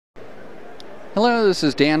Hello, this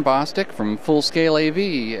is Dan Bostic from Full Scale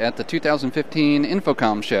AV at the 2015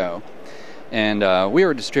 InfoComm show. And we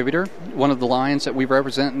are a distributor. One of the lines that we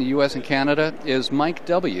represent in the US and Canada is Mic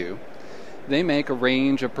W. They make a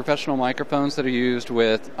range of professional microphones that are used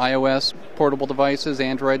with iOS portable devices,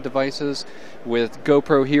 Android devices, with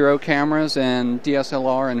GoPro Hero cameras and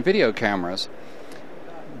DSLR and video cameras.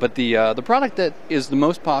 But the product that is the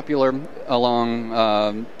most popular along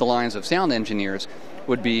the lines of sound engineers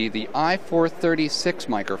would be the i436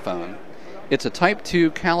 microphone. It's a Type 2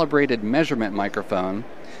 calibrated measurement microphone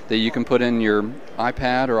that you can put in your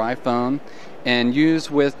iPad or iPhone and use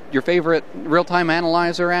with your favorite real-time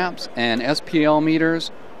analyzer apps and SPL meters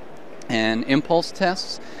and impulse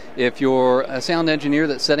tests. If you're a sound engineer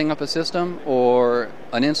that's setting up a system, or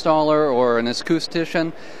an installer or an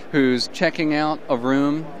acoustician who's checking out a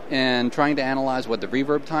room and trying to analyze what the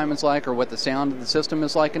reverb time is like or what the sound of the system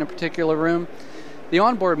is like in a particular room, the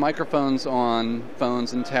onboard microphones on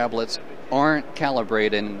phones and tablets aren't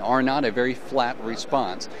calibrated and are not a very flat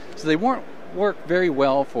response. So they won't work very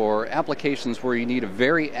well for applications where you need a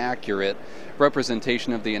very accurate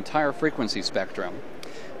representation of the entire frequency spectrum.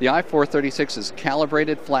 The i436 is a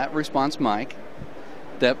calibrated flat response mic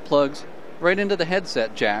that plugs right into the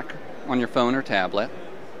headset jack on your phone or tablet.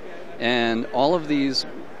 And all of these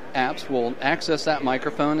apps will access that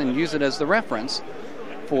microphone and use it as the reference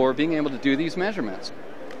for being able to do these measurements.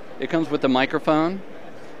 It comes with the microphone.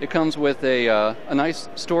 It comes with a nice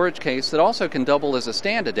storage case that also can double as a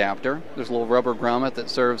stand adapter. There's a little rubber grommet that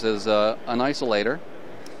serves as an isolator.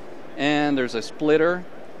 And there's a splitter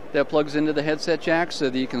that plugs into the headset jack so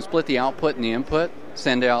that you can split the output and the input,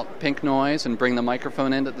 send out pink noise, and bring the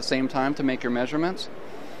microphone in at the same time to make your measurements.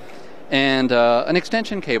 And an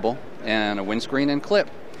extension cable and a windscreen and clip.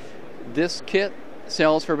 This kit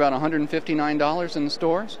sells for about $159 in the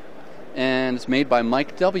stores, and it's made by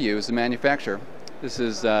Mic W as the manufacturer. This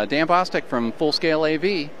is Dan Bostic from Full Scale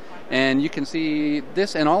AV, and you can see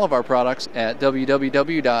this and all of our products at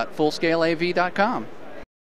www.fullscaleav.com.